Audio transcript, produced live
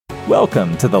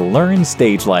Welcome to the Learn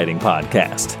Stage Lighting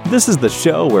Podcast. This is the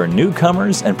show where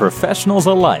newcomers and professionals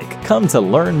alike come to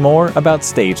learn more about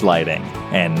stage lighting.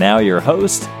 And now your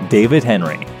host, David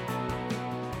Henry.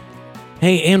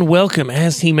 Hey, and welcome.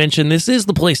 As he mentioned, this is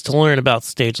the place to learn about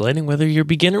stage lighting. Whether you're a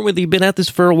beginner, whether you've been at this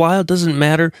for a while, doesn't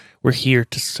matter. We're here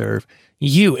to serve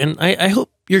you. And I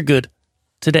hope you're good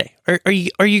today. Are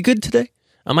you good today?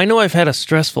 I know I've had a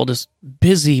stressful, just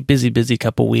busy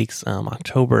couple weeks.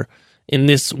 October in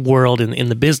this world, in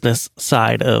the business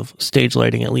side of stage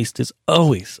lighting, at least, is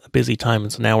always a busy time.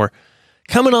 And so now we're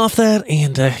coming off that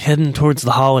and heading towards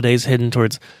the holidays, heading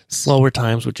towards slower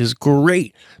times, which is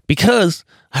great because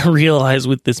I realize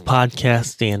with this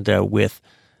podcast and with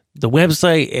the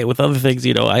website and with other things,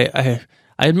 I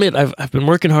admit I've been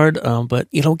working hard, but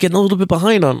getting a little bit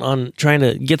behind on trying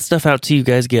to get stuff out to you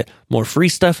guys, get more free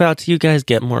stuff out to you guys,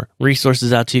 get more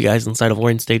resources out to you guys inside of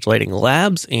Learn Stage Lighting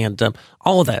Labs, and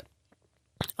all of that.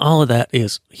 All of that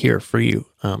is here for you.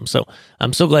 So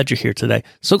I'm so glad you're here today.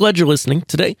 So glad you're listening.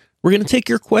 Today, we're going to take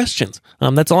your questions.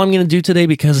 That's all I'm going to do today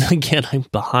because, again, I'm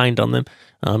behind on them,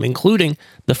 including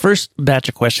the first batch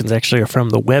of questions actually are from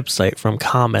the website, from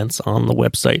comments on the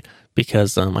website,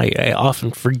 because I often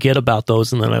forget about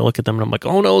those, and then I look at them and I'm like,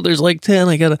 oh no, there's like 10.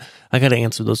 I gotta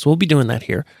answer those. So we'll be doing that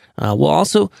here. We'll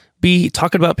also be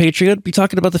talking about Patreon, be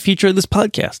talking about the future of this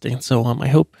podcast, and so I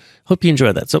hope you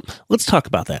enjoy that. So let's talk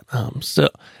about that. So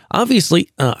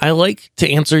obviously, I like to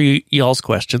answer y'all's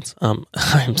questions. I'm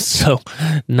so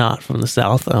not from the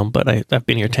South, but I've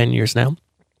been here 10 years now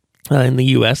in the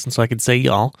U.S., and so I could say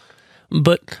y'all.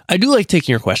 But I do like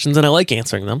taking your questions, and I like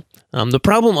answering them. The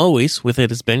problem always with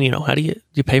it has been, how do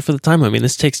you pay for the time? I mean,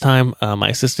 this takes time. My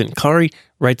assistant, Kari,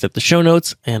 writes up the show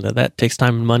notes, and that takes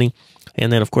time and money. And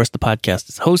then, of course, the podcast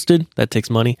is hosted. That takes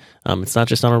money. It's not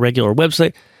just on a regular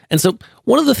website. And so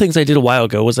one of the things I did a while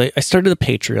ago was I started a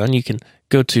Patreon. You can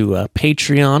go to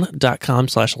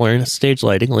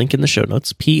patreon.com/learnstagelighting, link in the show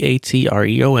notes,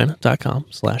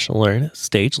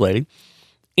 patreon.com/learnstagelighting.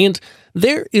 And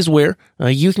there is where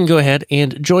you can go ahead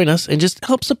and join us and just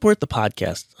help support the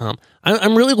podcast.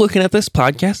 I'm really looking at this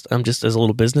podcast, just as a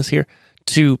little business here,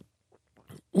 to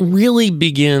really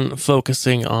begin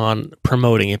focusing on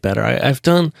promoting it better. I've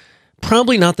done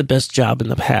probably not the best job in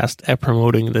the past at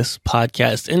promoting this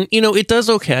podcast. And, it does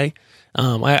okay.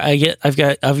 I've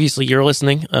got, obviously you're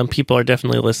listening. People are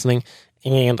definitely listening.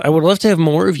 And I would love to have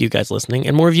more of you guys listening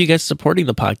and more of you guys supporting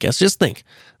the podcast. Just think,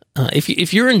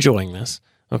 if you're enjoying this,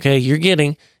 okay, you're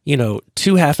getting,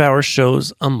 2 half-hour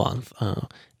shows a month.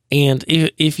 And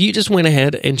if you just went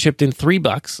ahead and chipped in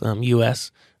 $3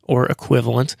 US or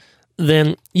equivalent,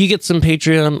 then you get some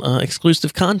Patreon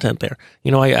exclusive content there.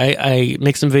 I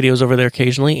make some videos over there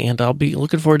occasionally, and I'll be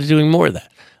looking forward to doing more of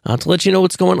that to let you know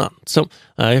what's going on. So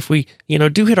if we,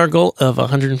 do hit our goal of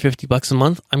 $150 a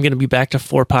month, I'm going to be back to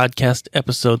 4 podcast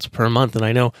episodes per month. And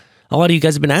I know a lot of you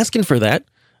guys have been asking for that.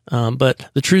 But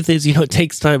the truth is, it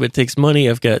takes time, it takes money.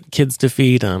 I've got kids to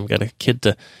feed. I've got a kid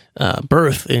to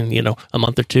birth in, a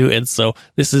month or two. And so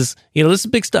this is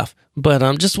big stuff. But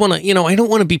just want to, I don't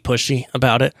want to be pushy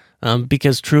about it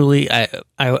because truly I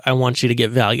want you to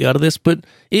get value out of this. But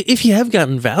if you have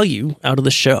gotten value out of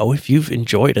the show, if you've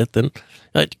enjoyed it, then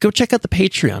go check out the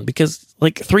Patreon, because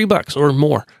like $3 or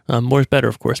more is better,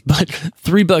 of course, but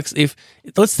 $3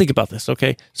 let's think about this.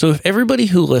 Okay. So if everybody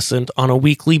who listened on a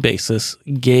weekly basis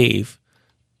gave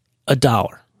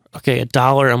 $1, okay,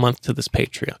 $1 a month to this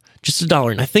Patreon, just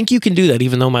 $1. And I think you can do that,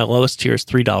 even though my lowest tier is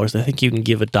 $3. I think you can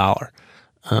give $1.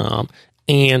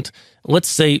 And let's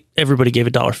say everybody gave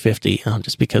 $1.50,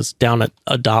 just because down at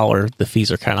 $1, the fees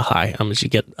are kind of high. As you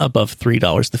get above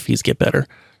 $3, the fees get better,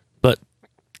 but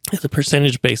it's a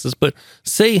percentage basis. But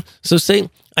say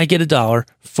I get $1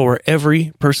 for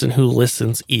every person who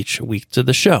listens each week to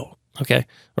the show, okay,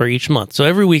 or each month. So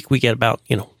every week we get about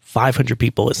 500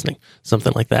 people listening,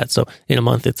 something like that. So in a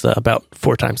month it's about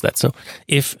 4 times that. So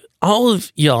if all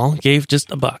of y'all gave just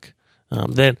 $1,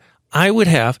 then I would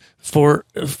have, for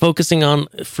focusing on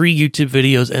free YouTube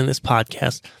videos and this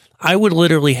podcast, I would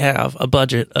literally have a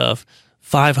budget of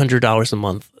 $500 a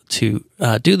month to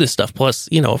do this stuff. Plus,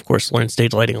 of course, Learn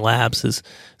Stage Lighting Labs is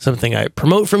something I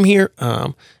promote from here.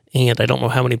 And I don't know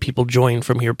how many people join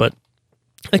from here, but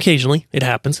occasionally it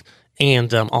happens,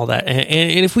 and all that.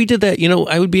 And if we did that,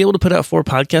 I would be able to put out 4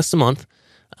 podcasts a month.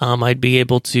 I'd be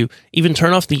able to even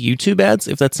turn off the YouTube ads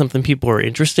if that's something people are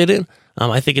interested in.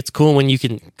 I think it's cool when you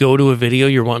can go to a video,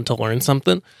 you're wanting to learn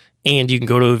something, and you can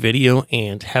go to a video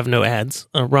and have no ads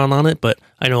run on it. But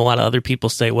I know a lot of other people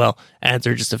say, well, ads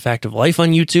are just a fact of life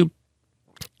on YouTube.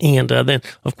 And then,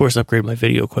 of course, upgrade my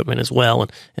video equipment as well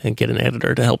and get an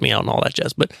editor to help me out and all that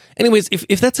jazz. But anyways,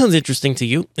 if that sounds interesting to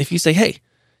you, if you say, hey,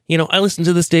 I listen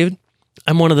to this, David.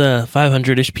 I'm one of the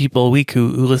 500-ish people a week who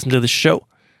listen to the show.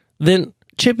 Then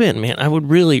chip in, man. I would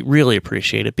really, really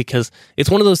appreciate it, because it's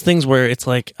one of those things where it's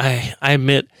like, I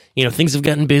admit, things have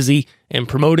gotten busy, and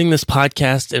promoting this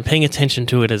podcast and paying attention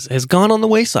to it has gone on the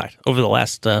wayside over the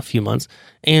last few months.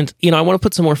 And, I want to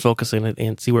put some more focus in it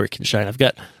and see where it can shine.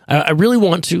 I really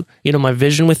want to, my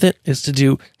vision with it is to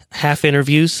do half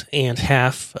interviews and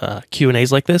half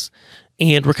Q&As like this.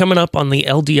 And we're coming up on the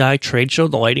LDI trade show,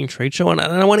 the lighting trade show, and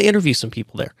I want to interview some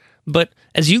people there. But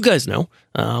as you guys know,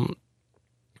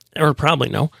 or probably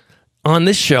know, on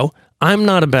this show, I'm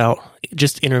not about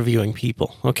just interviewing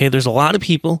people, okay? There's a lot of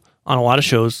people on a lot of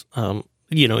shows,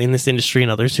 in this industry and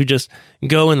others, who just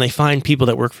go and they find people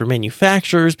that work for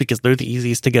manufacturers because they're the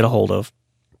easiest to get a hold of.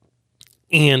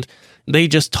 And they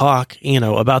just talk,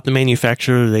 about the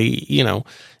manufacturer.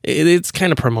 It's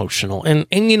kind of promotional. And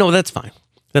that's fine.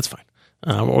 That's fine.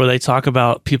 Or they talk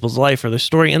about people's life or their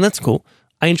story, and that's cool.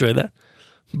 I enjoy that.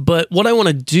 But what I want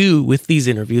to do with these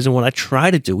interviews, and what I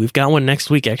try to do, we've got one next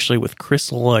week actually with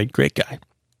Chris Lloyd, great guy.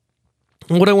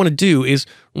 And what I want to do is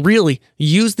really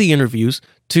use the interviews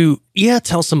to,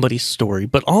 tell somebody's story,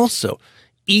 but also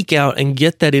eke out and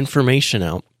get that information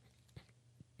out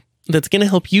that's going to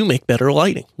help you make better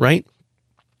lighting, right?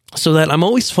 So that I'm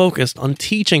always focused on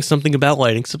teaching something about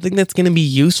lighting, something that's going to be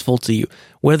useful to you,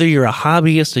 whether you're a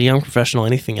hobbyist, a young professional,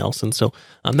 anything else. And so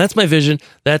that's my vision.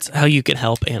 That's how you can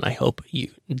help, and I hope you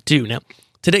do. Now,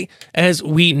 today, as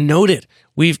we noted,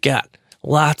 we've got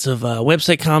lots of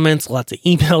website comments, lots of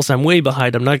emails. I'm way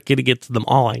behind. I'm not going to get to them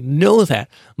all. I know that,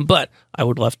 but I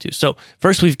would love to. So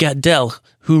first, we've got Dell,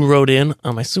 who wrote in.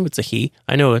 I assume it's a he.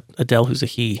 I know a Dell who's a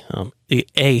he.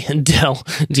 A Dell,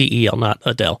 D-E-L, not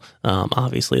Adele.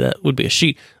 Obviously, that would be a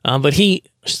she. But he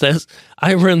says,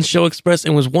 I run Show Express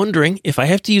and was wondering if I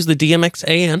have to use the DMX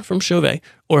AN from Chauvet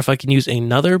or if I can use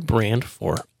another brand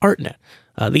for ArtNet.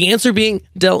 The answer being,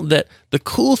 Dell, that the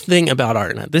cool thing about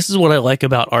ArtNet, this is what I like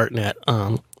about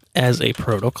ArtNet as a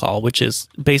protocol, which is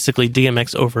basically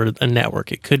DMX over a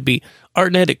network. It could be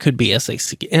ArtNet, it could be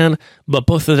SACN, but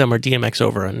both of them are DMX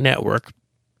over a network.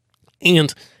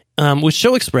 And with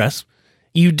Show Express,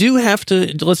 you do have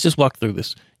to, let's just walk through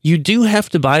this. You do have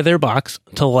to buy their box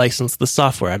to license the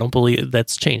software. I don't believe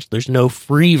that's changed. There's no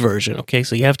free version, okay?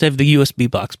 So you have to have the USB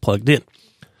box plugged in.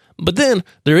 But then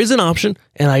there is an option,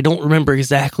 and I don't remember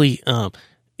exactly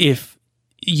if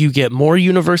you get more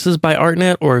universes by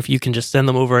ArtNet or if you can just send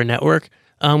them over a network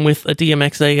with a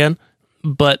DMX AN.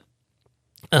 But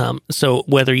so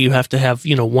whether you have to have,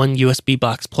 one USB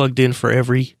box plugged in for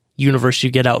every universe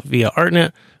you get out via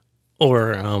ArtNet,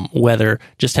 or whether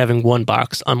just having one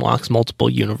box unlocks multiple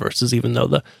universes, even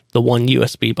though the one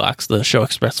USB box, the Show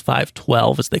Express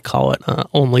 512, as they call it,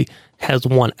 only has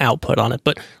one output on it.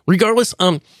 But regardless,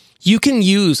 you can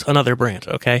use another brand,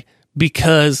 okay?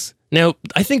 Because now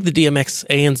I think the DMX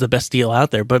AN's the best deal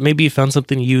out there, but maybe you found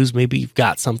something to use, maybe you've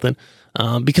got something.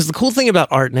 Because the cool thing about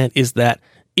ArtNet is that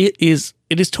it is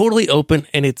totally open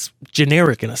and it's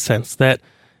generic in a sense that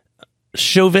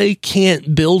Chauvet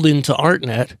can't build into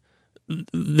ArtNet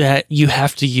that you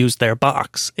have to use their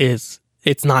box. It's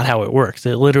not how it works.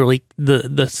 It literally,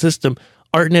 the system,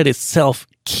 ArtNet itself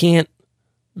can't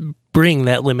bring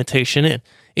that limitation in.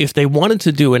 If they wanted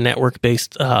to do a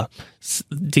network-based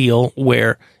deal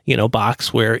where,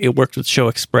 box where it worked with Show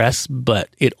Express, but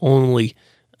it only,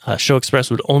 Show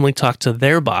Express would only talk to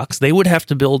their box, they would have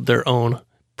to build their own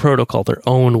protocol, their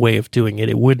own way of doing it.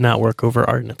 It would not work over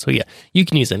ArtNet. So yeah, you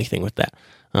can use anything with that.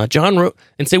 John wrote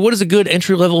and say, what is a good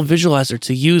entry-level visualizer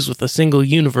to use with a single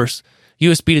universe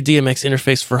USB to DMX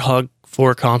interface for Hog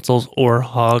 4 consoles or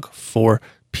Hog 4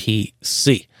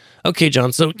 PC? Okay,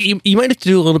 John, so you might have to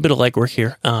do a little bit of legwork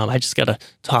here. I just got to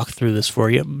talk through this for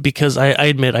you because I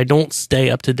admit I don't stay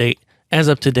up to date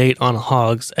on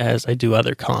Hogs as I do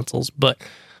other consoles. But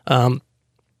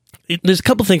there's a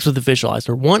couple things with the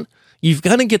visualizer. One, you've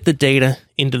got to get the data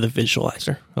into the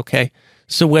visualizer, okay?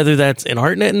 So whether that's an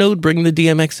ArtNet node, bring the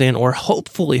DMX in, or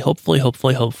hopefully,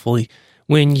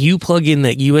 when you plug in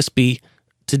that USB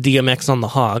to DMX on the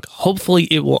Hog, hopefully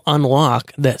it will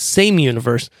unlock that same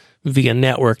universe via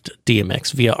networked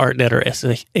DMX, via ArtNet or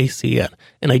SACN.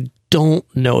 And I don't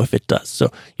know if it does.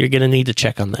 So you're going to need to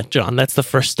check on that, John. That's the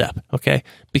first step, okay?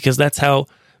 Because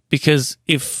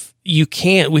if you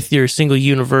can't, with your single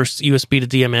universe USB to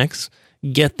DMX,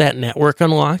 get that network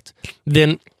unlocked,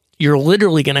 then you're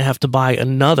literally going to have to buy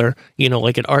another,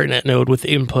 like an ArtNet node with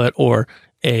input or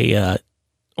another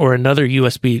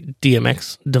USB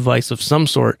DMX device of some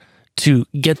sort to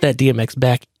get that DMX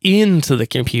back into the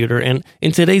computer. And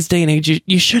in today's day and age,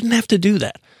 you shouldn't have to do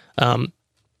that.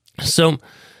 So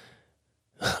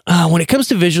When it comes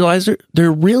to visualizer,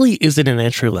 there really isn't an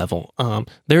entry level.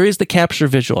 There is the capture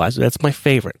visualizer. That's my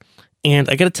favorite. And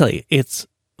I got to tell you, it's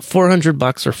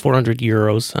 $400 or 400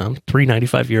 euros,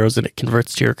 395 euros, and it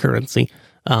converts to your currency.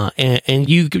 And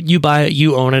you buy it,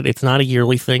 you own it. It's not a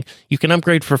yearly thing. You can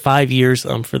upgrade for 5 years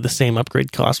for the same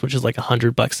upgrade cost, which is like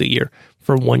 $100 a year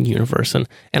for one universe. And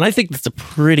I think that's a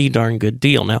pretty darn good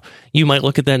deal. Now, you might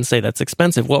look at that and say that's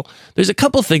expensive. Well, there's a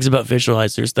couple things about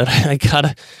visualizers that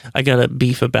I gotta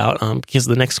beef about because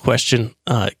the next question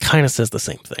kind of says the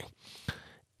same thing.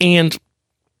 And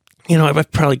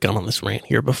I've probably gone on this rant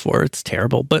here before. It's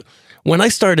terrible, but when I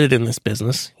started in this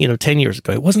business, 10 years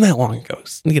ago, it wasn't that long ago, it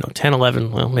was, 10,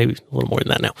 11, well, maybe a little more than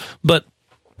that now, but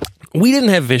we didn't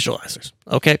have visualizers.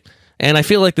 Okay. And I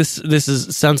feel like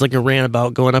this sounds like a rant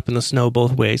about going up in the snow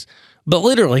both ways, but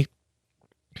literally,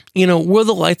 were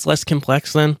the lights less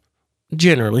complex then?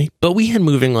 Generally, but we had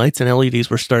moving lights and LEDs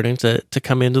were starting to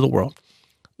come into the world,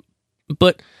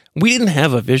 but we didn't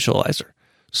have a visualizer.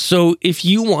 So if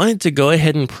you wanted to go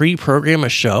ahead and pre-program a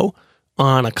show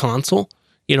on a console,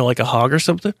 like a Hog or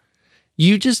something,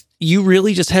 you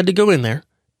really just had to go in there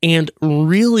and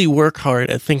really work hard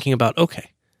at thinking about,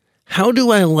 okay, how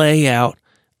do I lay out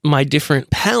my different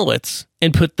palettes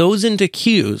and put those into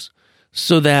queues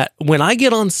so that when I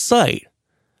get on site,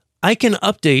 I can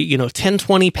update, 10,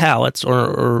 20 palettes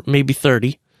or maybe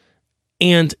 30,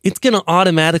 and it's going to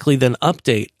automatically then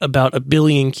update about 1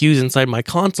 billion queues inside my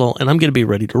console, and I'm going to be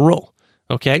ready to roll.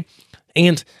 Okay.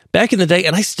 And back in the day,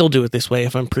 and I still do it this way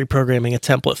if I'm pre-programming a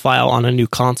template file on a new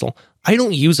console, I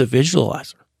don't use a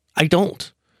visualizer. I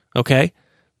don't, okay?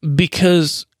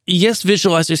 Because yes,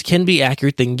 visualizers can be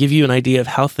accurate. They can give you an idea of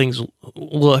how things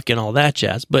look and all that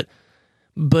jazz. But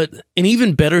an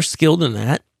even better skill than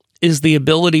that is the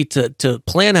ability to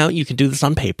plan out. You can do this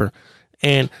on paper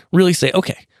and really say,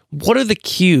 okay, what are the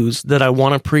queues that I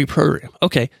want to pre-program?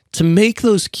 Okay, to make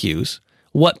those queues,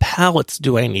 what palettes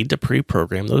do I need to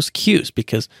pre-program those queues?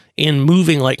 Because in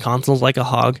moving light consoles like a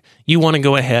Hog, you want to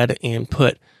go ahead and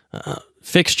put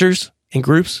fixtures and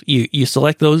groups. You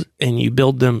select those and you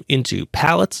build them into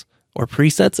palettes or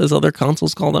presets, as other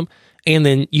consoles call them, and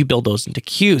then you build those into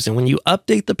queues. And when you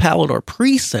update the palette or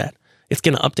preset, it's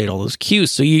going to update all those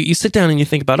queues. So you sit down and you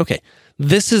think about, okay,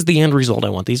 this is the end result I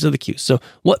want. These are the queues. So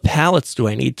what palettes do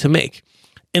I need to make?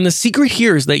 And the secret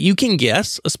here is that you can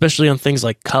guess, especially on things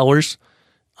like colors,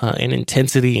 and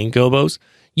intensity and gobos,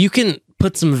 you can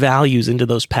put some values into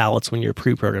those palettes when you're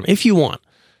pre-programming if you want,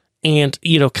 and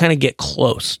kind of get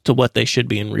close to what they should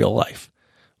be in real life.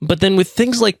 But then with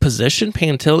things like position,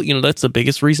 pan, tilt, that's the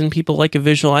biggest reason people like a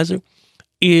visualizer,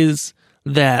 is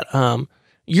that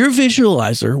your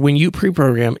visualizer, when you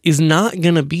pre-program, is not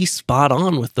going to be spot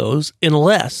on with those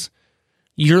unless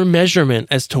your measurement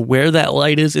as to where that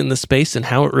light is in the space and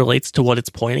how it relates to what it's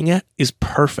pointing at is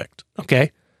perfect.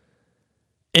 Okay.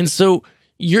 And so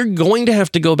you're going to have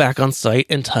to go back on site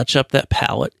and touch up that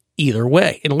palette either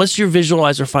way, unless your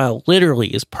visualizer file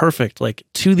literally is perfect, like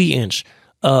to the inch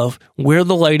of where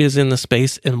the light is in the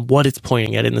space and what it's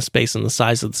pointing at in the space and the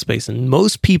size of the space. And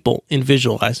most people in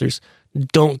visualizers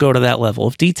don't go to that level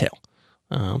of detail.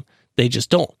 They just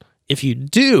don't. If you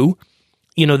do,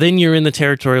 then you're in the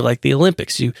territory like the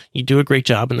Olympics. You do a great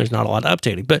job and there's not a lot of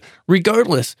updating. But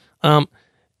regardless,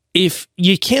 if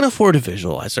you can't afford a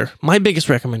visualizer, my biggest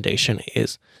recommendation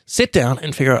is sit down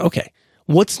and figure out, okay,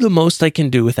 what's the most I can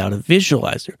do without a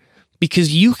visualizer?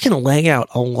 Because you can lay out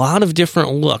a lot of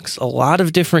different looks, a lot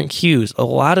of different cues, a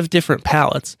lot of different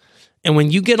palettes. And when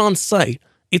you get on site,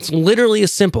 it's literally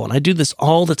as simple. And I do this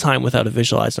all the time without a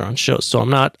visualizer on shows. So I'm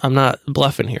not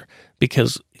bluffing here,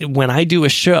 because when I do a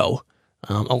show,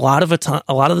 a lot of the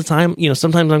time,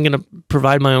 sometimes I'm going to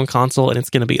provide my own console and it's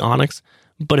going to be Onyx.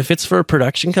 But if it's for a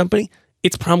production company,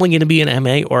 it's probably going to be an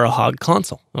MA or a Hog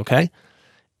console, okay?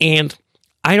 And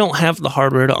I don't have the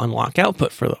hardware to unlock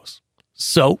output for those.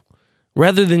 So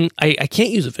rather than, I can't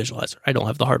use a visualizer. I don't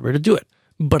have the hardware to do it.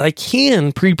 But I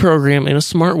can pre-program in a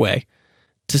smart way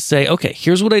to say, okay,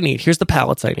 here's what I need. Here's the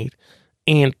palettes I need.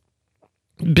 And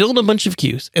build a bunch of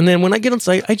queues. And then when I get on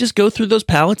site, I just go through those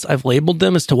palettes. I've labeled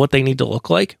them as to what they need to look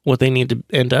like, what they need to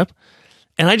end up.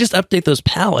 And I just update those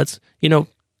palettes,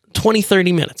 20,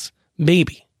 30 minutes,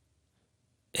 maybe.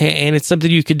 And it's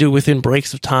something you could do within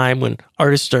breaks of time when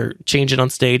artists are changing on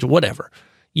stage, whatever.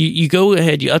 You go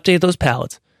ahead, you update those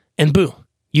palettes, and boom,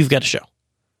 you've got a show.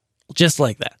 Just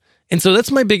like that. And so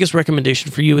that's my biggest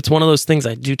recommendation for you. It's one of those things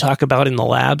I do talk about in the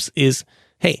labs is,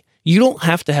 hey, you don't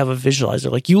have to have a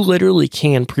visualizer. Like, you literally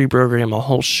can pre-program a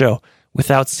whole show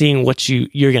without seeing what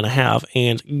you're going to have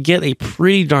and get a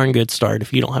pretty darn good start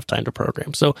if you don't have time to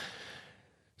program. So,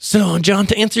 John,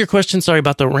 to answer your question, sorry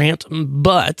about the rant,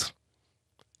 but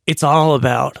it's all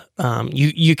about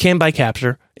you can buy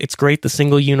capture. It's great. The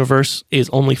single universe is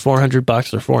only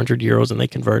 $400 or 400 euros, and they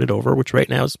convert it over, which right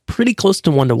now is pretty close to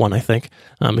 1-to-1, I think,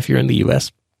 if you're in the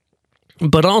US.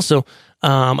 But also,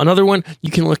 another one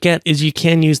you can look at is you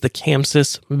can use the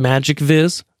Camsys Magic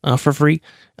Viz for free.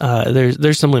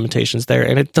 There's some limitations there,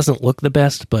 and it doesn't look the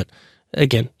best, but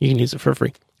again, you can use it for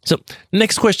free. So,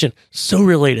 next question, so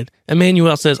related.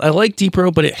 Emmanuel says, I like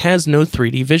DPro, but it has no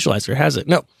 3D visualizer, has it?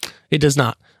 No, it does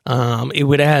not. It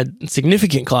would add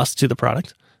significant cost to the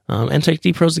product. Entech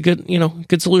DPro is a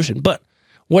good solution. But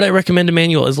what I recommend,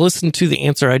 Emmanuel, is listen to the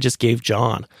answer I just gave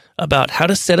John about how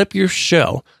to set up your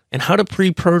show and how to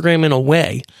pre-program in a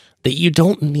way that you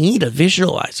don't need a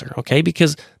visualizer, okay?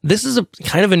 Because this is a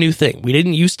kind of a new thing. We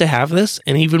didn't used to have this,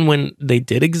 and even when they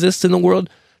did exist in the world,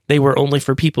 they were only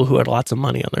for people who had lots of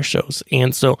money on their shows.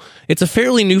 And so it's a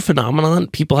fairly new phenomenon,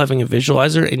 people having a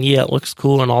visualizer, and yeah, it looks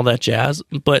cool and all that jazz,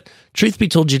 but truth be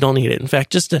told, you don't need it. In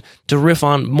fact, just to riff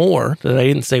on more that I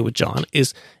didn't say with John,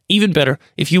 is even better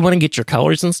if you want to get your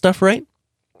colors and stuff right,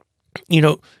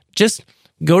 just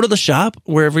go to the shop,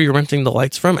 wherever you're renting the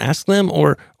lights from, ask them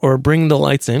or bring the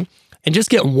lights in, and just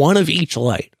get one of each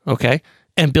light, okay?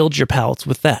 And build your palettes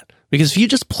with that. Because if you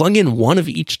just plug in one of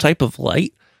each type of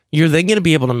light, you're then going to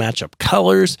be able to match up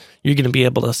colors. You're going to be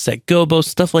able to set gobos,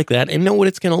 stuff like that, and know what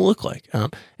it's going to look like.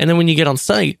 And then when you get on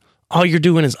site, all you're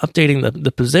doing is updating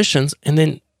the positions, and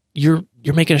then you're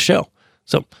making a show.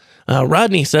 So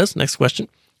Rodney says, next question,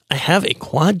 I have a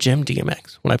quad gem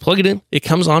DMX. When I plug it in, it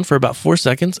comes on for about 4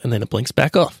 seconds, and then it blinks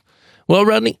back off. Well,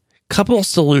 Rodney, couple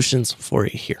solutions for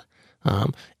you here.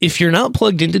 If you're not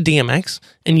plugged into DMX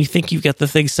and you think you've got the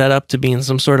thing set up to be in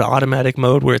some sort of automatic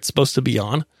mode where it's supposed to be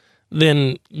on,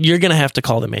 then you're going to have to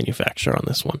call the manufacturer on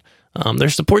this one. Their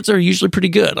supports are usually pretty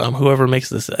good. Whoever makes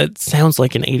this, it sounds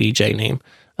like an ADJ name,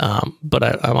 but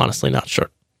I'm honestly not sure.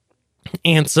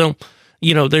 And so,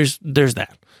 there's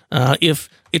that. If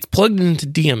it's plugged into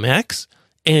DMX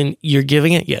and you're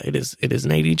giving it, it is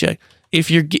an ADJ.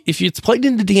 If it's plugged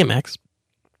into DMX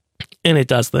and it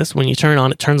does this, when you turn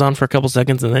on, it turns on for a couple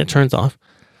seconds and then it turns off,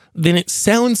 then it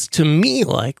sounds to me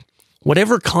like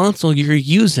whatever console you're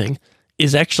using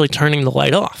is actually turning the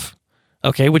light off,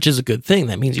 okay, which is a good thing.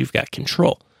 That means you've got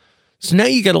control. So now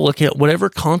you got to look at whatever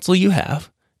console you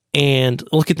have and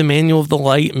look at the manual of the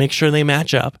light, make sure they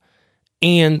match up,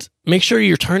 and make sure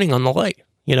you're turning on the light,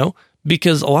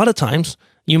 because a lot of times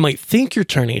you might think you're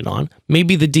turning it on.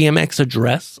 Maybe the DMX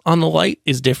address on the light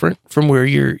is different from where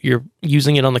you're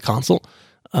using it on the console.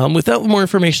 Without more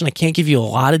information, I can't give you a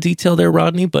lot of detail there,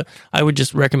 Rodney, but I would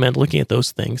just recommend looking at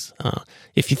those things.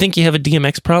 If you think you have a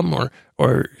DMX problem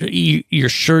or you're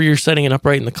sure you're setting it up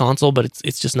right in the console, but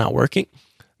it's just not working,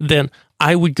 then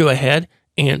I would go ahead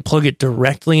and plug it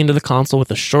directly into the console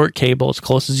with a short cable as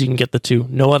close as you can get the two,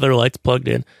 no other lights plugged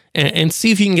in, and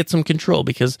see if you can get some control,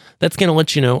 because that's going to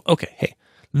let you know, okay, hey,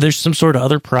 there's some sort of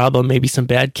other problem, maybe some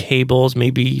bad cables,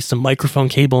 maybe some microphone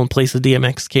cable in place of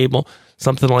DMX cable,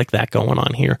 something like that going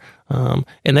on here.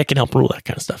 And that can help rule that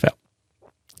kind of stuff out.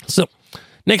 So,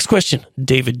 next question,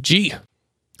 David G.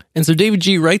 And so David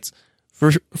G writes,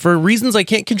 for reasons I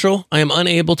can't control, I am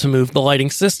unable to move the lighting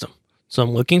system. So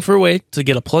I'm looking for a way to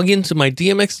get a plug-in to my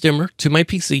DMX dimmer to my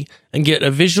PC and get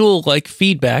a visual-like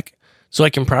feedback so I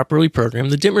can properly program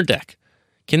the dimmer deck.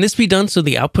 Can this be done so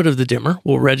the output of the dimmer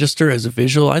will register as a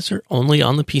visualizer only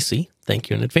on the PC? Thank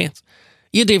you in advance.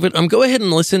 Yeah, David, go ahead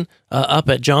and listen up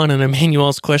at John and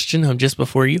Emmanuel's question just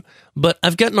before you. But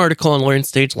I've got an article on Learn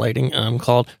Stage Lighting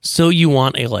called So You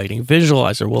Want a Lighting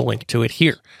Visualizer. We'll link to it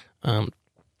here.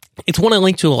 It's one I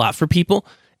link to a lot for people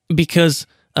because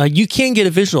you can get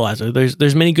a visualizer.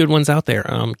 There's many good ones out there.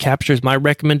 Capture is my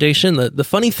recommendation. The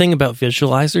funny thing about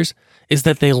visualizers is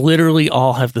that they literally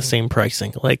all have the same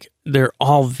pricing. Like, they're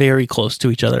all very close to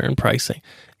each other in pricing.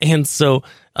 And so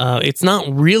it's not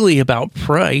really about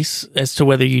price as to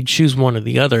whether you choose one or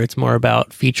the other. It's more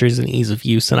about features and ease of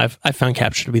use. And I've found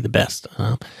Capture to be the best.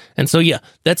 And so, yeah,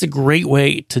 that's a great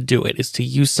way to do it, is to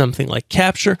use something like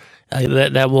Capture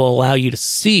that will allow you to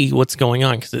see what's going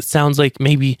on. Because it sounds like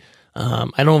maybe, I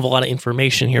don't have a lot of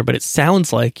information here, but it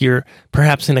sounds like you're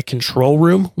perhaps in a control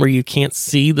room where you can't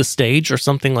see the stage or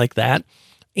something like that.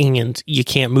 And you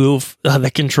can't move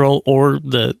the control or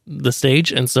the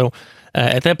stage. And so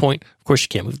at that point, of course, you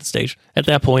can't move the stage. At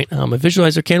that point, a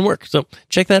visualizer can work. So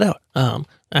check that out.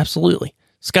 Absolutely.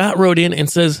 Scott wrote in and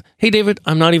says, hey, David,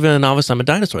 I'm not even a novice. I'm a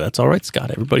dinosaur. That's all right,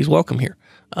 Scott. Everybody's welcome here.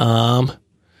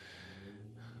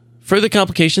 Further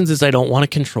complications is I don't want to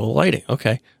control lighting.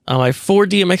 Okay. I have 4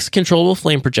 DMX controllable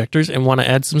flame projectors and want to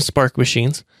add some spark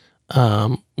machines,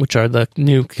 which are the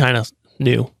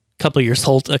couple of years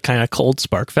old, kind of cold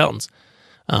spark fountains.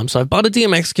 So I bought a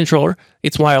DMX controller.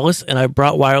 It's wireless, and I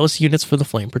brought wireless units for the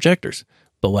flame projectors.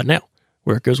 But what now?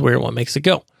 Where it goes where and what makes it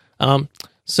go?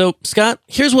 So, Scott,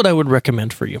 here's what I would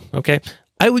recommend for you, okay?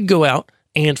 I would go out,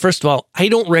 and first of all, I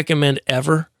don't recommend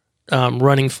ever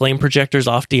running flame projectors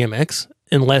off DMX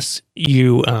unless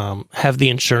you have the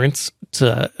insurance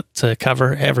to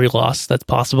cover every loss that's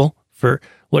possible for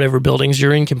whatever buildings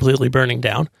you're in completely burning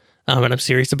down. And I'm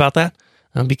serious about that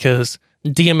because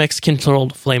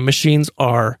DMX-controlled flame machines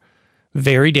are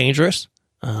very dangerous.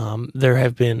 There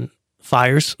have been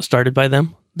fires started by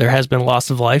them. There has been loss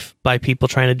of life by people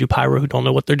trying to do pyro who don't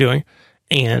know what they're doing,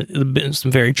 and there have been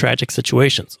some very tragic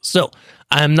situations. So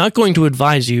I'm not going to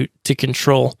advise you to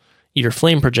control your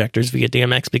flame projectors via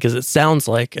DMX because it sounds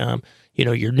like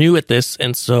you're new at this,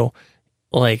 and so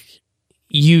like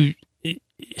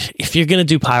if you're going to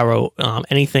do pyro,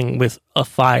 anything with a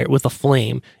fire, with a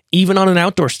flame, even on an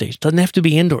outdoor stage, doesn't have to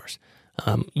be indoors.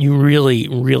 You really,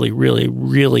 really, really,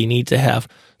 really need to have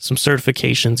some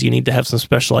certifications. You need to have some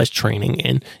specialized training,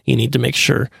 and you need to make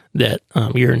sure that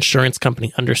your insurance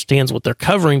company understands what they're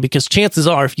covering, because chances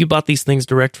are, if you bought these things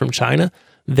direct from China,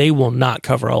 they will not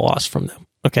cover a loss from them.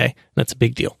 Okay, that's a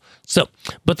big deal. So,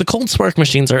 but the cold spark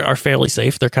machines are fairly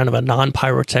safe. They're kind of a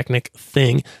non-pyrotechnic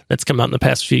thing that's come out in the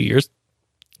past few years.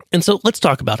 And so let's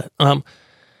talk about it.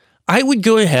 I would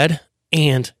go ahead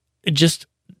and just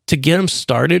to get them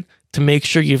started, to make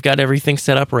sure you've got everything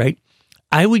set up right,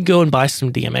 I would go and buy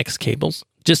some DMX cables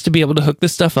just to be able to hook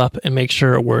this stuff up and make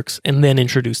sure it works, and then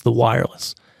introduce the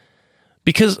wireless.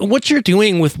 Because what you're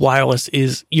doing with wireless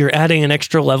is you're adding an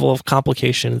extra level of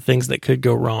complication and things that could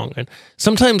go wrong. And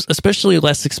sometimes, especially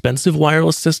less expensive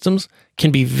wireless systems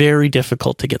can be very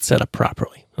difficult to get set up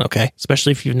properly, okay?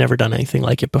 Especially if you've never done anything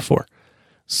like it before.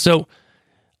 So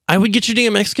I would get your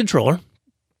DMX controller,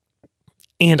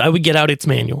 and I would get out its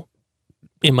manual.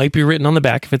 It might be written on the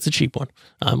back if it's a cheap one,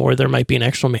 or there might be an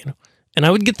actual manual. And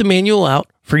I would get the manual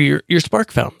out for your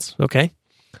spark fountains, okay?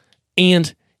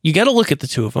 And you got to look at the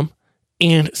two of them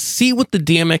and see what the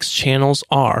DMX channels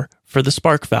are for the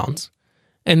spark fountains,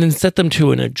 and then set them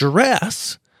to an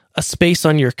address, a space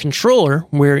on your controller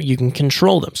where you can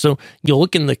control them. So you'll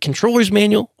look in the controller's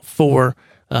manual for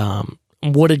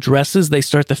what addresses they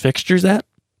start the fixtures at.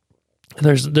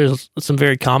 There's some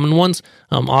very common ones.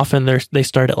 Often they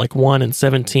start at like 1 and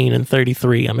 17 and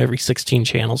 33, every 16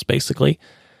 channels basically.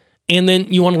 And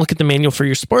then you want to look at the manual for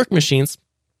your spark machines,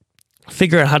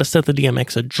 figure out how to set the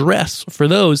DMX address for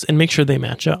those, and make sure they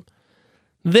match up.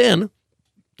 Then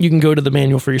you can go to the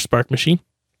manual for your spark machine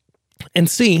and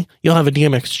see, you'll have a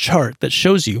DMX chart that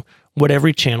shows you what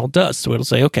every channel does. So it'll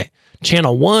say, okay,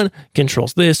 channel 1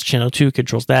 controls this, channel 2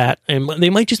 controls that, and they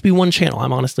might just be one channel.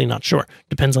 I'm honestly not sure.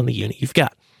 Depends on the unit you've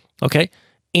got. Okay?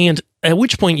 And at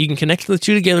which point you can connect the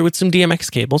two together with some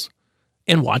DMX cables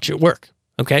and watch it work.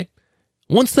 Okay?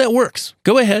 Once that works,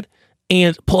 go ahead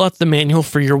and pull out the manual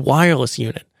for your wireless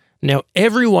unit. Now,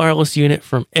 every wireless unit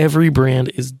from every brand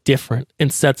is different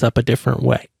and sets up a different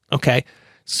way. Okay?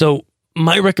 So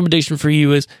my recommendation for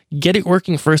you is get it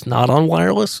working first, not on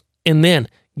wireless, and then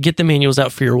get the manuals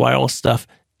out for your wireless stuff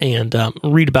and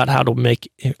read about how to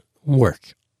make it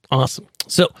work. Awesome.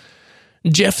 So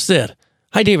Jeff said,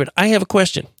 "Hi, David. I have a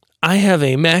question. I have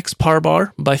a Max Par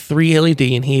Bar by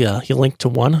 3LED," and he linked to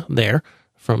one there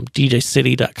from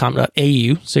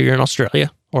djcity.com.au. So you're in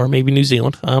Australia or maybe New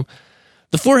Zealand.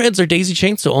 The four heads are daisy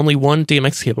chained, so only one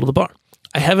DMX cable to the bar.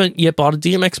 I haven't yet bought a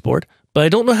DMX board, but I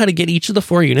don't know how to get each of the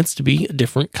four units to be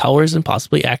different colors and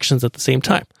possibly actions at the same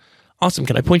time. Awesome.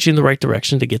 Can I point you in the right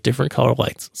direction to get different color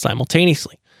lights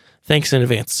simultaneously? Thanks in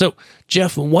advance. So,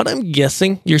 Jeff, what I'm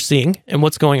guessing you're seeing and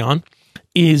what's going on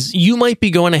is you might be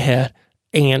going ahead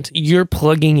and you're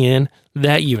plugging in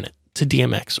that unit to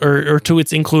DMX or to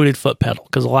its included foot pedal,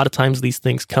 because a lot of times these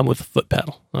things come with a foot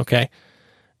pedal, okay?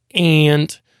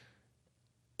 And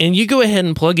you go ahead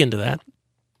and plug into that,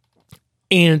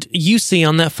 and you see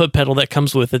on that foot pedal that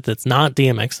comes with it that's not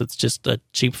DMX, that's just a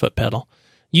cheap foot pedal,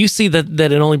 you see that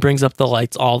it only brings up the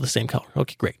lights all the same color.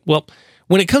 Okay, great. Well,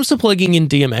 when it comes to plugging in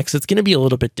DMX, it's going to be a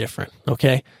little bit different,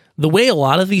 okay? The way a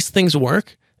lot of these things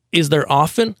work is they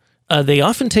often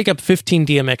take up 15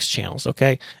 DMX channels,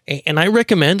 okay? And I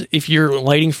recommend, if you're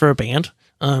lighting for a band,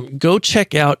 go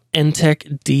check out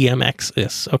NTech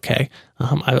DMXs, okay?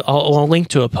 I'll link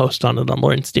to a post on it on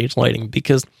Learn Stage Lighting,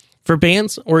 because for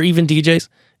bands or even DJs,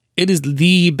 it is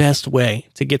the best way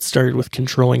to get started with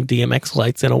controlling DMX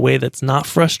lights in a way that's not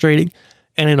frustrating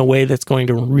and in a way that's going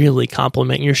to really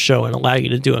complement your show and allow you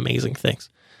to do amazing things.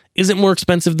 Is it more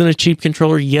expensive than a cheap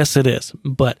controller? Yes, it is,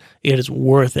 but it is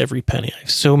worth every penny. I have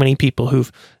so many people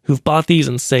who've bought these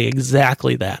and say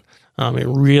exactly that. It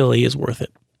really is worth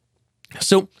it.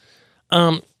 So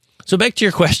So back to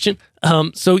your question.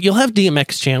 So you'll have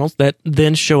DMX channels that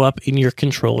then show up in your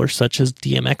controller, such as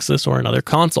DMX's or another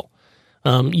console.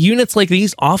 Units like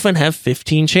these often have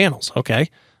 15 channels, okay?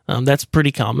 That's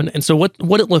pretty common. And so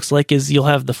what it looks like is you'll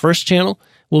have the first channel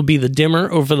will be the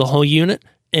dimmer over the whole unit,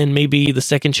 and maybe the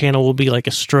second channel will be like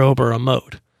a strobe or a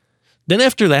mode. Then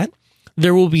after that,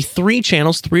 there will be 3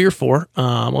 channels, 3 or 4.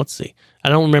 Let's see. I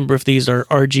don't remember if these are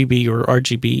RGB or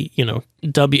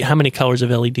RGB, how many colors of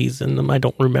LEDs in them. I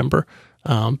don't remember,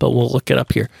 but we'll look it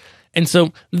up here. And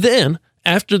so then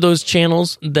after those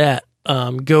channels that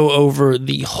go over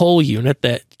the whole unit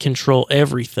that control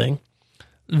everything,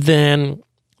 then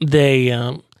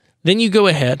you go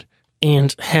ahead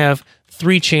and have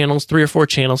 3 or 4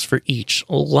 channels for each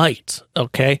light,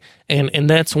 okay? And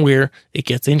that's where it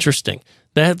gets interesting.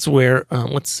 That's where,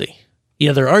 let's see.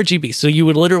 Yeah, they're RGB. So you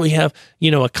would literally have,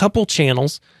 a couple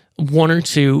channels, 1 or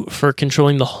 2 for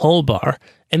controlling the whole bar.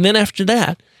 And then after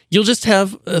that, you'll just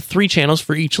have 3 channels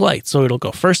for each light. So it'll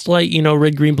go first light,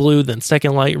 red, green, blue, then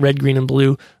second light, red, green, and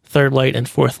blue, third light, and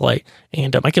fourth light.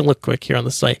 And I can look quick here on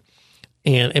the site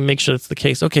and make sure that's the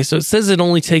case. Okay, so it says it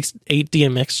only takes 8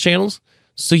 DMX channels.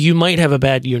 So you might have a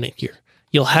bad unit here.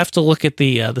 You'll have to look at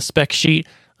the spec sheet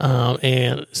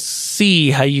and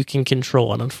see how you can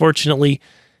control it. Unfortunately,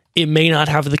 it may not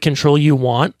have the control you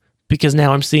want, because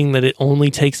now I'm seeing that it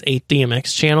only takes 8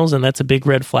 DMX channels, and that's a big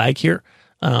red flag here.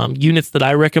 Units that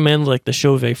I recommend, like the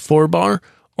Chauvet 4-bar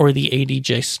or the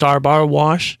ADJ Star Bar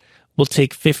wash, will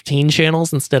take 15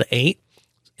 channels instead of 8,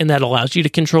 and that allows you to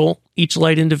control each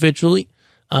light individually.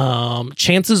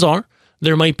 Chances are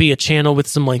there might be a channel with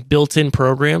some like built-in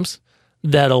programs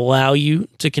that allow you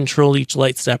to control each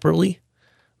light separately.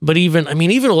 But even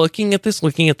looking at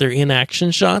their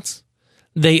in-action shots,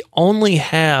 they only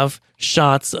have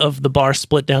shots of the bar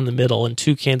split down the middle and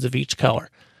 2 cans of each color.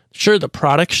 Sure, the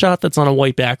product shot that's on a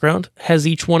white background has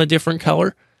each one a different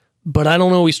color, but I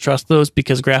don't always trust those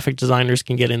because graphic designers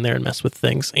can get in there and mess with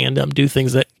things and do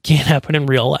things that can't happen in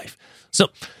real life. So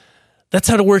that's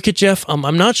how to work it, Jeff.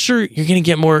 I'm not sure you're going to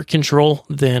get more control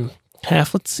than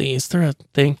half. Let's see. Is there a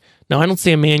thing? No, I don't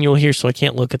see a manual here, so I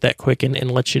can't look at that quick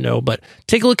and let you know. But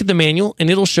take a look at the manual, and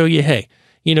it'll show you, hey,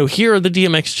 here are the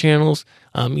DMX channels.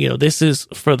 This is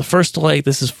for the first light.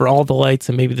 This is for all the lights,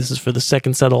 and maybe this is for the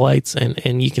second set of lights,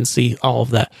 and you can see all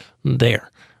of that there.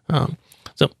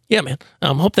 So, yeah, man.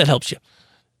 Hope that helps you.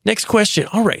 Next question.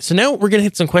 All right. So now we're going to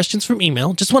hit some questions from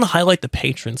email. Just want to highlight the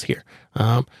patrons here.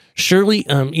 Surely,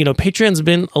 Patreon's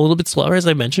been a little bit slower, as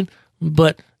I mentioned,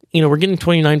 but, we're getting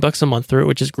 $29 a month through it,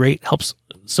 which is great. Helps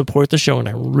support the show, and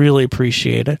I really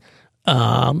appreciate it.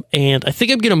 And I think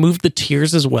I'm going to move the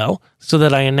tiers as well so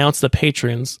that I announce the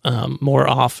patrons more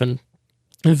often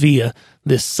via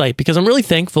this site, because I'm really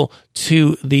thankful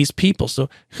to these people. So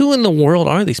who in the world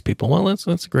are these people? Well,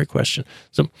 that's a great question.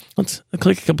 So let's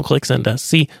click a couple clicks and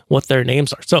see what their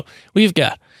names are. So we've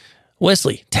got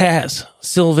Wesley, Taz,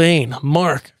 Sylvain,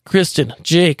 Mark, Kristen,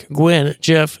 Jake, Gwen,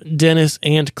 Jeff, Dennis,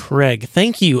 and Craig.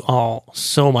 Thank you all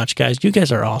so much, guys. You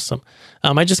guys are awesome.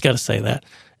 I just got to say that.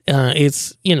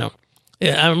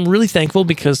 I'm really thankful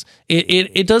because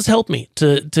it does help me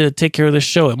to take care of this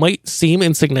show. It might seem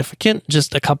insignificant,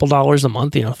 just a couple dollars a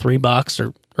month,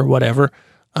 $3 or whatever.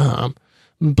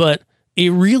 But it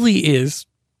really is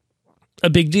a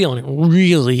big deal, and it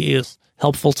really is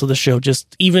helpful to the show,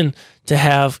 just even to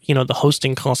have, the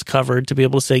hosting costs covered, to be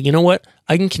able to say, you know what,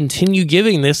 I can continue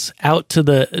giving this out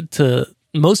to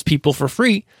most people for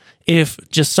free if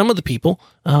just some of the people,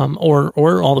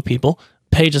 or all the people,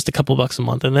 pay just a couple bucks a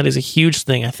month. And that is a huge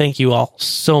thing. I thank you all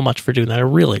so much for doing that. I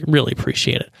really, really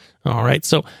appreciate it. All right.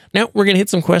 So now we're going to hit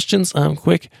some questions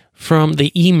quick from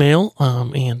the email,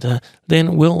 and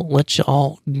then we'll let you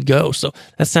all go. So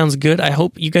that sounds good. I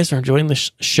hope you guys are enjoying the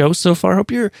show so far. I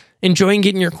hope you're enjoying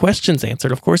getting your questions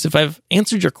answered. Of course, if I've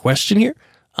answered your question here,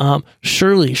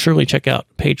 surely check out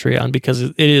Patreon, because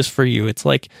it is for you. It's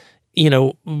like,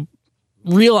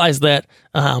 realize that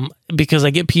because I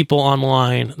get people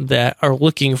online that are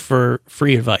looking for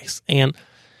free advice. And,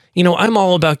 I'm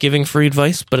all about giving free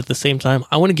advice, but at the same time,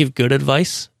 I want to give good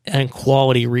advice and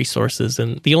quality resources.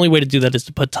 And the only way to do that is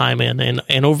to put time in.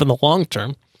 And over the long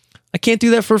term, I can't do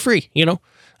that for free.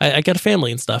 I got a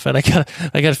family and stuff, and I got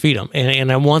to feed them.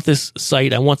 And I want this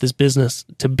site, I want this business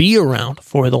to be around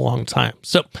for the long time.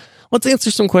 So let's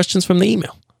answer some questions from the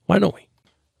email. Why don't we?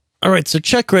 All right, so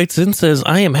Chuck writes in, says,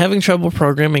 I am having trouble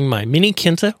programming my Mini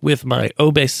Kinta with my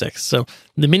Obey 6. So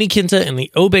the Mini Kinta and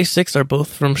the Obey 6 are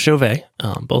both from Chauvet,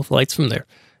 both lights from there.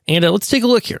 And let's take a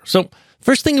look here. So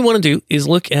first thing you want to do is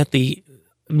look at the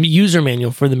user manual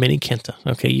for the Mini Kinta.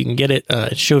 Okay, you can get it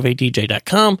at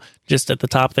chauvetdj.com. Just at the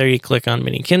top there, you click on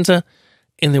Mini Kinta.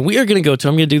 And then we are going to go to,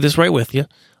 I'm going to do this right with you.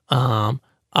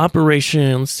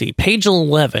 Operation, let's see, page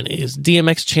 11 is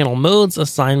DMX channel modes,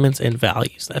 assignments, and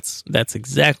values. That's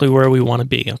exactly where we want to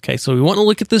be. Okay, so we want to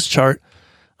look at this chart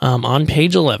on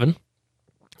page 11.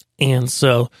 And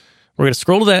so we're going to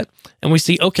scroll to that, and we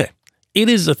see, okay, it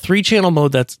is a 3-channel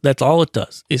mode. That's all it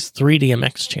does, is 3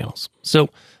 DMX channels. So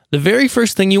the very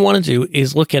first thing you want to do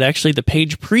is look at actually the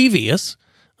page previous,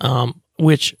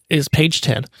 which is page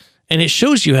 10. And it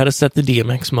shows you how to set the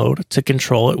DMX mode to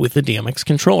control it with the DMX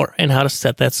controller and how to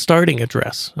set that starting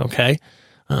address, okay?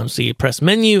 So you press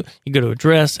menu, you go to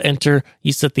address, enter,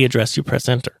 you set the address, you press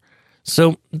enter.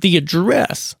 So the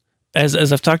address,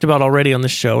 as I've talked about already on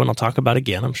this show, and I'll talk about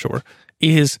again, I'm sure,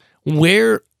 is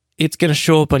where it's going to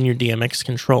show up on your DMX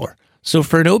controller. So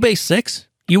for an Obey 6,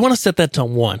 you want to set that to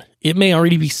 1. It may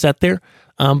already be set there,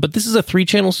 but this is a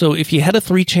 3-channel, so if you had a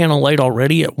 3-channel light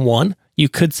already at 1, you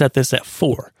could set this at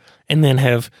 4. And then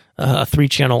have a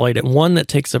 3-channel light at 1 that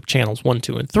takes up channels 1,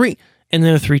 2, and 3, and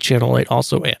then a 3-channel light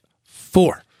also at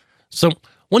 4. So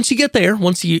once you get there,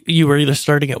 once you are either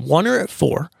starting at 1 or at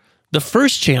 4, the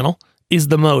first channel is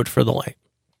the mode for the light.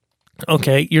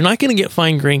 Okay, you're not going to get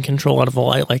fine grain control out of a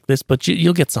light like this, but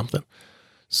you'll get something.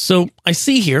 So I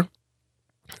see here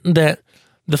that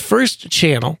the first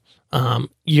channel,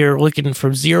 you're looking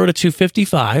from 0 to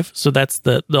 255. So that's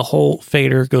the whole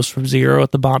fader goes from 0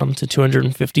 at the bottom to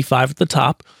 255 at the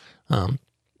top.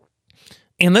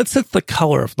 And that sets the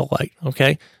color of the light.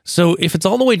 Okay. So if it's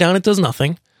all the way down, it does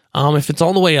nothing. If it's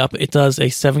all the way up, it does a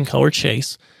 7-color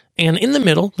chase. And in the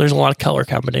middle, there's a lot of color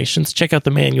combinations. Check out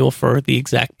the manual for the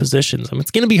exact positions.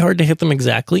 It's going to be hard to hit them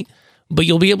exactly, but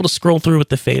you'll be able to scroll through with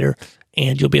the fader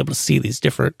and you'll be able to see these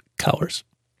different colors.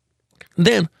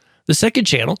 Then the second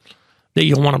channel that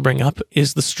you'll want to bring up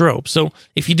is the strobe. So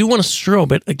if you do want to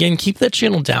strobe it, again, keep that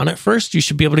channel down at first. You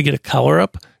should be able to get a color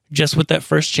up just with that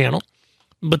first channel.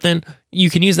 But then you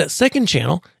can use that second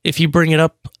channel if you bring it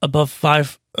up above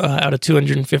 5 out of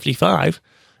 255.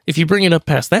 If you bring it up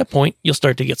past that point, you'll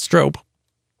start to get strobe.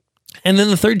 And then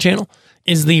the third channel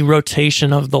is the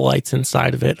rotation of the lights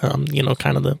inside of it.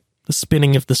 Kind of the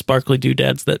spinning of the sparkly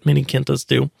doodads that many Kintas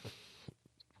do.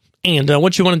 And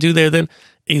what you want to do there then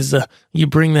is you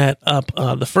bring that up.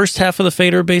 The first half of the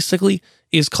fader basically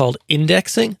is called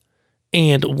indexing.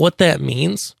 And what that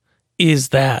means is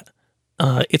that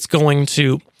it's going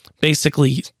to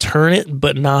basically turn it,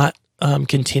 but not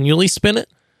continually spin it.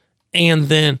 And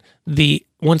then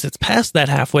once it's past that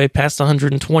halfway, past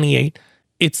 128,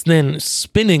 it's then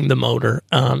spinning the motor,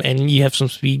 and you have some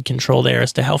speed control there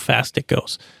as to how fast it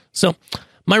goes. So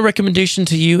my recommendation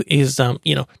to you is,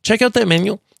 check out that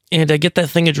manual and get that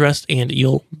thing addressed, and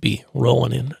you'll be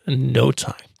rolling in no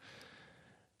time.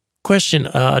 Question,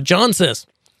 John says,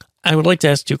 I would like to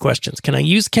ask 2 questions. Can I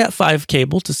use Cat5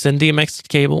 cable to send DMX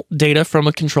cable data from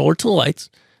a controller to the lights?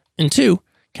 And 2,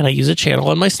 can I use a channel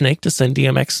on my Snake to send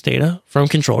DMX data from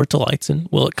controller to lights, and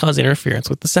will it cause interference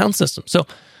with the sound system? So,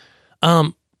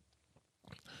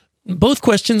 both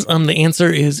questions, the answer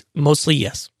is mostly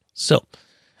yes. So,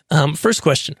 first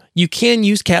question, you can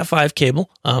use Cat5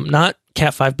 cable, not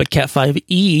Cat5, but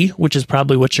Cat5e, which is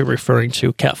probably what you're referring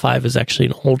to. Cat5 is actually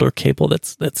an older cable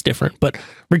that's different, but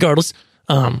regardless,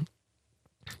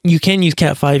 you can use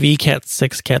Cat5e,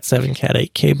 Cat6, Cat7,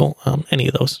 Cat8 cable, any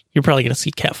of those. You're probably going to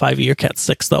see Cat5e or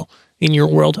Cat6, though, in your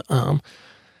world.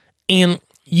 And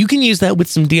you can use that with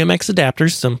some DMX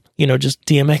adapters, just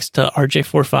DMX to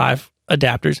RJ45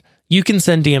 adapters. You can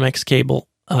send DMX cable,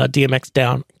 DMX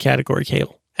down category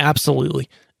cable. Absolutely.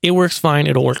 It works fine.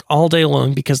 It'll work all day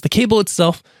long because the cable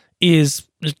itself is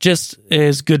just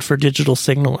as good for digital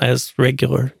signal as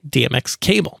regular DMX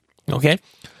cable. Okay.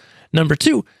 Number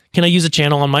 2, can I use a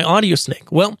channel on my audio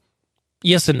Snake? Well,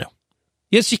 yes and no.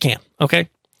 Yes, you can. Okay.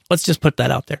 Let's just put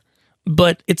that out there.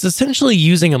 But it's essentially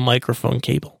using a microphone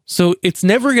cable. So it's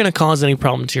never going to cause any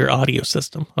problem to your audio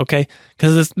system. Okay.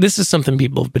 Because this is something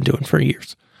people have been doing for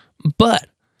years. But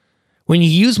when you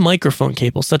use microphone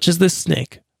cables, such as this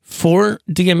Snake, for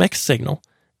DMX signal,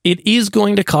 it is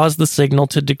going to cause the signal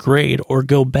to degrade or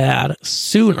go bad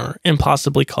sooner and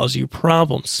possibly cause you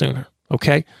problems sooner.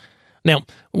 Okay. Now,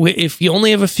 if you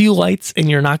only have a few lights and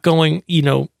you're not going,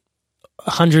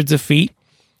 hundreds of feet,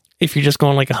 if you're just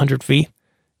going like 100 feet,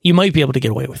 you might be able to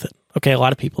get away with it. Okay. A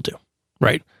lot of people do,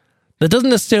 right? That doesn't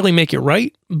necessarily make it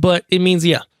right, but it means,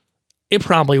 it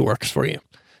probably works for you.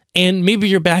 And maybe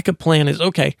your backup plan is,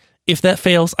 okay, if that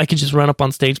fails, I can just run up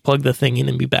on stage, plug the thing in,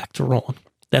 and be back to rolling.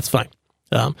 That's fine.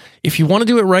 If you want to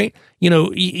do it right,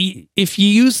 if you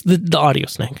use the audio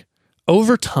Snake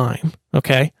over time,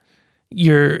 okay,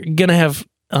 you're going to have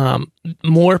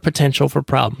more potential for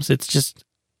problems. It's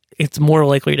it's more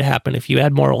likely to happen if you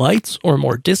add more lights or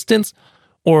more distance,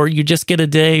 or you just get a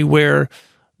day where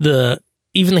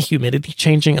even the humidity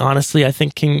changing, honestly, I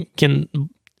think can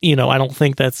I don't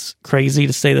think that's crazy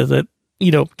to say that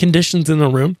conditions in the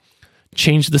room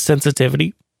change the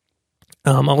sensitivity.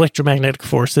 Electromagnetic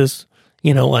forces,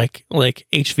 like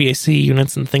HVAC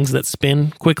units and things that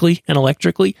spin quickly and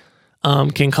electrically,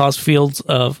 can cause fields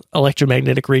of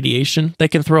electromagnetic radiation that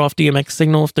can throw off DMX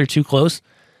signal if they're too close.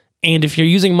 And if you're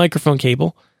using microphone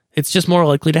cable, it's just more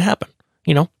likely to happen.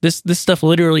 This stuff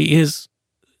literally is,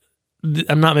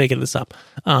 I'm not making this up.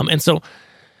 And so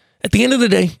at the end of the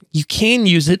day, you can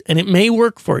use it and it may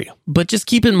work for you, but just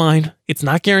keep in mind, it's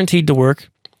not guaranteed to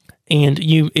work. And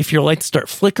if your lights start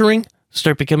flickering,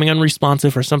 start becoming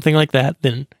unresponsive or something like that,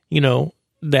 then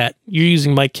that you're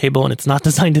using mic cable and it's not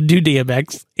designed to do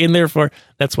DMX, and therefore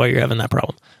that's why you're having that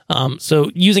problem.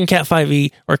 So using Cat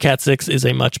 5e or Cat 6 is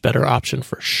a much better option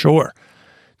for sure.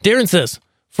 Darren says,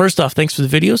 first off, thanks for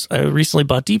the videos. I recently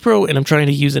bought D Pro and I'm trying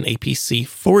to use an APC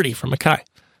 40 from Akai.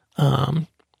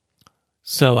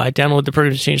 So I download the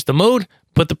program to change the mode,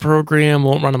 but the program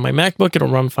won't run on my MacBook. It'll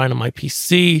run fine on my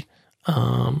PC.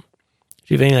 Do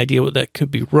you have any idea what that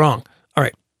could be wrong? All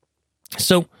right.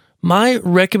 So my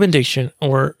recommendation,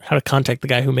 or how to contact the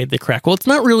guy who made the crack. Well, it's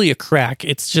not really a crack.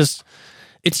 It's just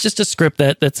a script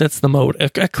that sets the mode.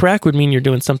 A crack would mean you're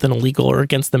doing something illegal or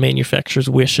against the manufacturer's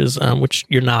wishes, which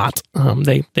you're not.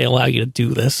 They allow you to do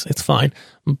this. It's fine,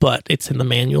 but it's in the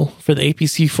manual for the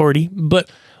APC 40. But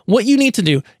what you need to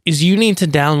do is you need to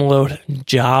download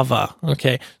Java.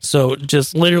 Okay, so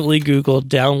just literally Google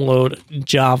download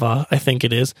Java, I think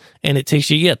it is, and it takes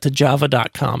you to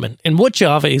java.com. And what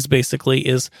Java is basically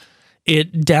is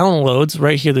it downloads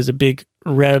right here. There's a big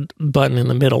red button in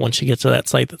the middle once you get to that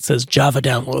site that says Java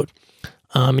download.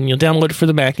 And you'll download it for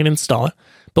the Mac and install it.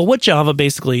 But what Java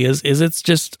basically is it's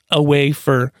just a way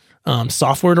for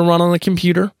software to run on the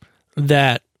computer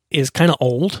that is kind of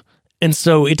old. And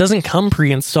so it doesn't come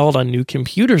pre-installed on new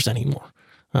computers anymore,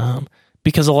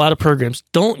 because a lot of programs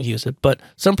don't use it. But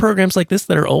some programs like this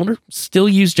that are older still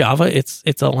use Java. It's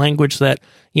a language that,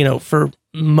 for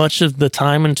much of the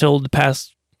time until the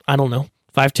past,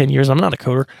 5-10 years, I'm not a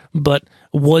coder, but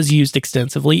was used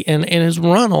extensively and has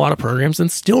run a lot of programs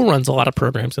and still runs a lot of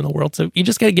programs in the world. So you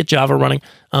just got to get Java running.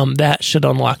 That should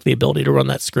unlock the ability to run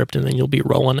that script, and then you'll be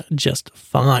rolling just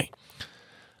fine.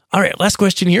 All right, last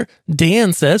question here.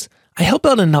 Dan says, I help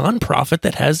out a nonprofit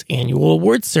that has annual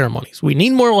awards ceremonies. We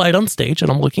need more light on stage,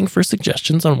 and I'm looking for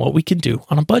suggestions on what we can do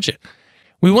on a budget.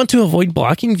 We want to avoid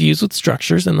blocking views with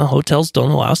structures, and the hotels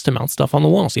don't allow us to mount stuff on the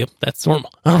walls. Yep, that's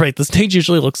normal. All right, the stage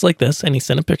usually looks like this, and he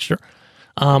sent a picture.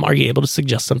 Are you able to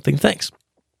suggest something? Thanks.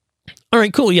 All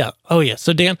right, cool. Yeah. Oh, yeah.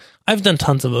 So, Dan, I've done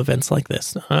tons of events like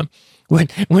this.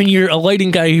 When you're a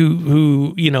lighting guy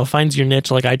who finds your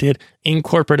niche like I did in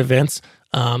corporate events,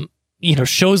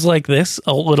 shows like this,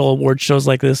 little award shows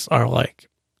like this are like,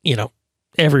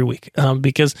 every week,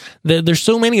 because there's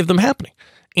so many of them happening.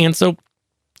 And so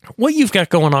what you've got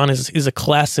going on is a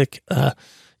classic,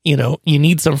 you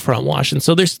need some front wash. And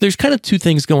so there's kind of two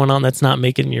things going on that's not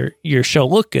making your show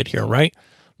look good here, right?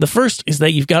 The first is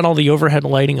that you've got all the overhead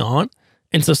lighting on,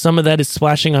 and so some of that is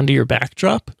splashing onto your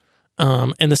backdrop.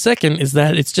 And the second is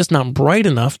that it's just not bright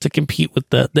enough to compete with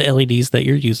the LEDs that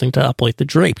you're using to uplight the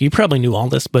drape. You probably knew all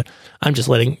this, but I'm just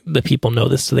letting the people know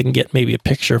this so they can get maybe a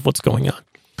picture of what's going on.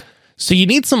 So you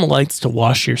need some lights to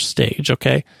wash your stage,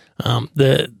 okay?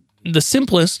 The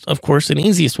simplest, of course, and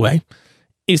easiest way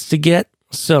is to get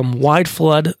some wide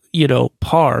flood,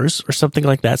 pars or something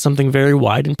like that, something very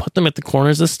wide, and put them at the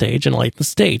corners of the stage and light the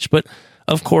stage. But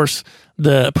of course,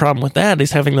 the problem with that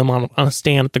is having them on a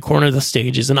stand at the corner of the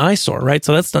stage is an eyesore, right?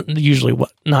 So that's not usually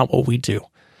not what we do.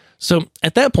 So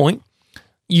at that point,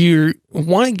 you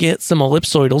want to get some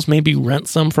ellipsoidals, maybe rent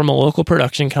some from a local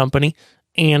production company,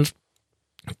 and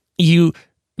you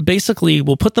basically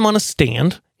will put them on a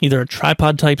stand, either a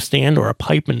tripod type stand or a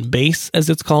pipe and base, as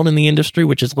it's called in the industry,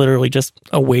 which is literally just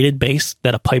a weighted base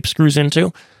that a pipe screws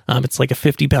into. It's like a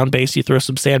 50-pound base. You throw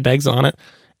some sandbags on it,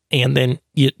 and then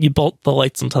you bolt the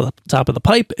lights onto the top of the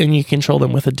pipe, and you control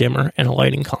them with a dimmer and a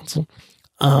lighting console.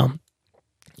 And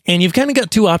you've kind of got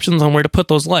two options on where to put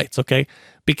those lights, okay?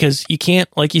 Because you can't,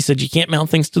 like you said, you can't mount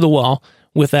things to the wall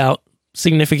without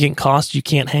significant cost. You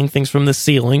can't hang things from the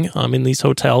ceiling in these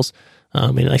hotels.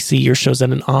 And I see your show's at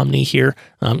an Omni here.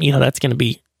 That's going to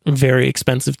be very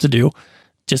expensive to do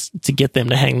just to get them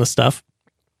to hang the stuff.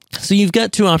 So you've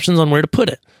got two options on where to put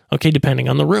it, okay, depending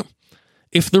on the room.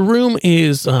 If the room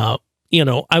is, I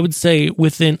would say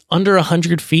within under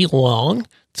 100 feet long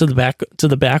to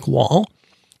the back wall,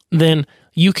 then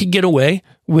you could get away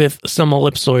with some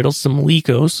ellipsoidals, some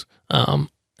Lecos.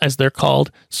 as they're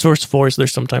called. Source 4s, they're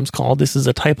sometimes called. This is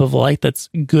a type of light that's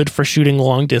good for shooting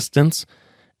long distance.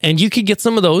 And you could get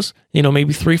some of those,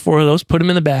 maybe 3-4 of those, put them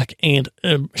in the back and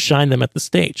shine them at the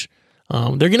stage.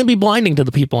 They're going to be blinding to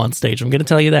the people on stage. I'm going to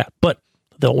tell you that, but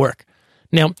they'll work.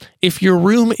 Now, if your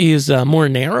room is more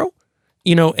narrow,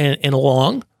 and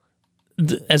long,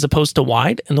 as opposed to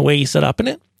wide and the way you set up in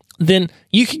it, then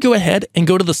you could go ahead and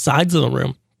go to the sides of the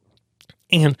room.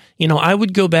 And, I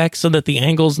would go back so that the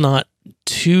angle's not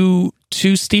too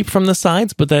steep from the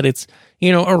sides, but that it's,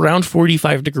 around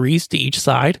 45 degrees to each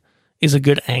side is a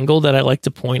good angle that I like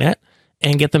to point at,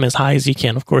 and get them as high as you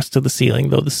can, of course, to the ceiling,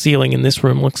 though the ceiling in this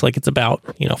room looks like it's about,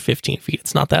 15 feet.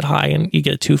 It's not that high, and you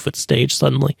get a 2-foot stage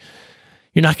suddenly.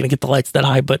 You're not going to get the lights that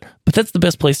high, but that's the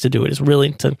best place to do it, is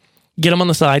really to get them on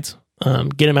the sides,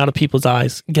 get them out of people's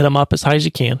eyes, get them up as high as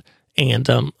you can, and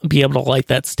be able to light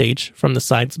that stage from the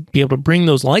sides, be able to bring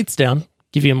those lights down,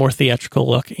 give you a more theatrical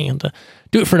look, and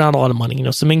do it for not a lot of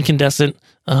money. Some incandescent,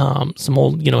 some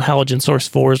old, halogen source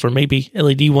 4s, or maybe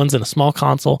LED ones in a small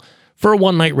console for a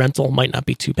one-night rental might not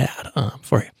be too bad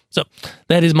for you. So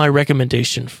that is my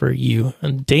recommendation for you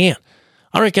and Dan.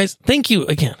 All right, guys, thank you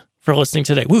again for listening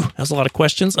today. Woo, that was a lot of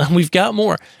questions. We've got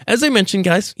more. As I mentioned,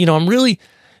 guys, I'm really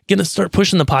going to start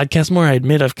pushing the podcast more. I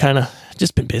admit I've kind of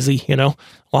just been busy, a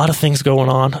lot of things going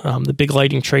on. The big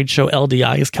lighting trade show,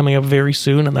 LDI, is coming up very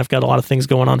soon, and I've got a lot of things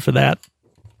going on for that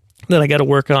I got to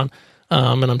work on,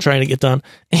 and I'm trying to get done.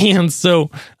 And so,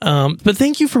 but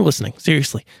thank you for listening,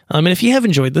 seriously. And if you have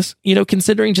enjoyed this,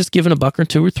 considering just giving $1 or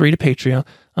 $2 or $3 to Patreon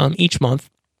each month,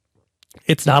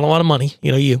 it's not a lot of money.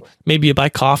 You buy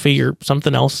coffee or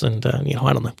something else, and I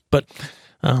don't know, but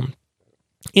 $2,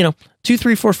 $3,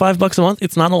 $4, $5 a month,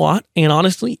 it's not a lot. And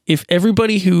honestly, if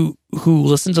everybody who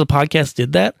listened to the podcast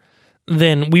did that,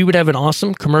 then we would have an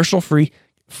awesome commercial free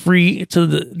to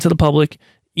the public,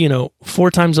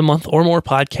 4 times a month or more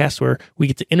podcast where we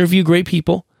get to interview great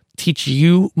people, teach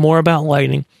you more about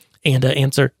lighting, and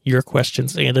answer your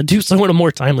questions, and do so in a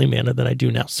more timely manner than I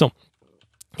do now. So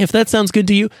if that sounds good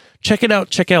to you, check it out.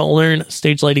 Check out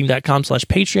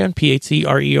learnstagelighting.com/Patreon,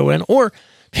 Patreon, or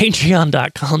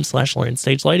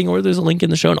patreon.com/learnstagelighting, or there's a link in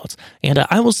the show notes. And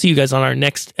I will see you guys on our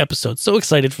next episode. So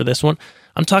excited for this one.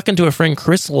 I'm talking to a friend,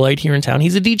 Chris Lloyd, here in town.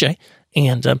 He's a DJ,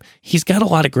 and he's got a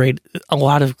lot of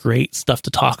great stuff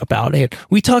to talk about. And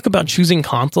we talk about choosing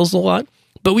consoles a lot,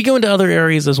 but we go into other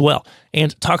areas as well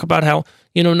and talk about how,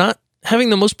 not having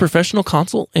the most professional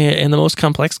console and the most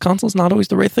complex console is not always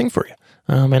the right thing for you.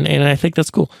 And I think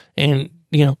that's cool. And,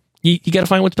 you got to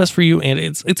find what's best for you, and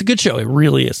it's a good show. It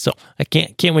really is. So I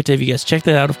can't wait to have you guys check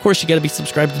that out. Of course, you got to be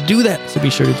subscribed to do that. So be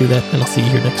sure to do that, and I'll see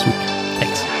you here next week.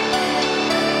 Thanks.